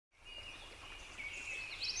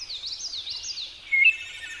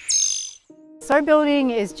Our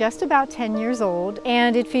building is just about 10 years old,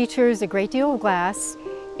 and it features a great deal of glass.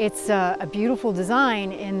 It's a beautiful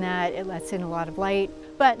design in that it lets in a lot of light,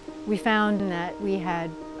 but we found that we had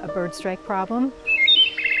a bird strike problem.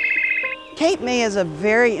 Cape May is a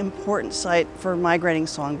very important site for migrating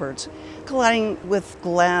songbirds. Colliding with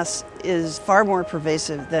glass is far more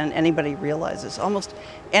pervasive than anybody realizes. Almost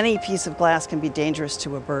any piece of glass can be dangerous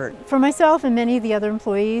to a bird. For myself and many of the other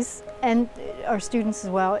employees, and our students as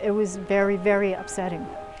well, it was very, very upsetting.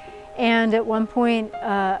 And at one point,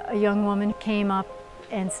 a young woman came up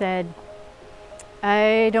and said,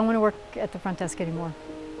 "I don't want to work at the front desk anymore.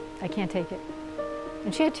 I can't take it."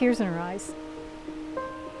 And she had tears in her eyes.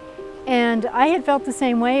 And I had felt the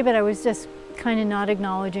same way, but I was just kind of not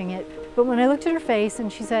acknowledging it. But when I looked at her face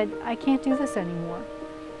and she said, "I can't do this anymore,"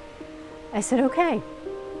 I said, "Okay,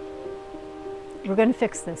 we're going to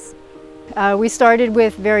fix this." We started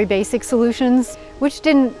with very basic solutions, which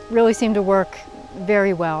didn't really seem to work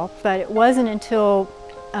very well. But it wasn't until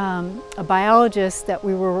a biologist that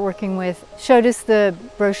we were working with showed us the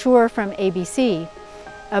brochure from ABC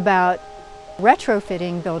about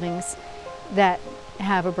retrofitting buildings that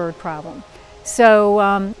have a bird problem. So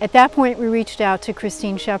at that point we reached out to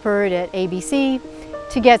Sheppard at ABC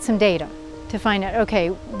to get some data to find out,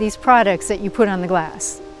 okay, these products that you put on the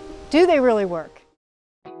glass, do they really work?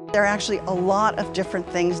 There are actually a lot of different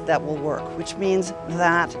things that will work, which means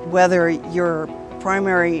that whether your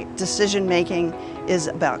primary decision making is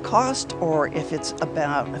about cost, or if it's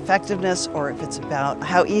about effectiveness, or if it's about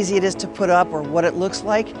how easy it is to put up or what it looks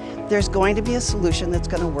like, there's going to be a solution that's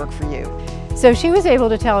going to work for you. So she was able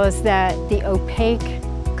to tell us that the opaque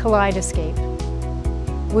kaleidoscape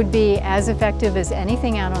would be as effective as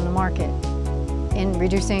anything out on the market in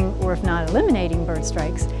reducing, or if not eliminating, bird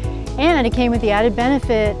strikes. And it came with the added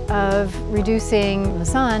benefit of reducing the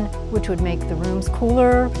sun, which would make the rooms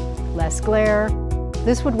cooler, less glare.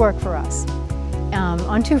 This would work for us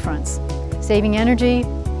on two fronts: saving energy,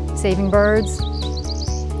 saving birds.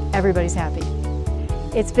 Everybody's happy.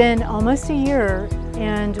 It's been almost a year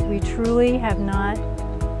and we truly have not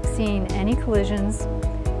seen any collisions.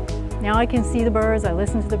 Now I can see the birds, I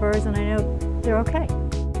listen to the birds, and I know they're okay.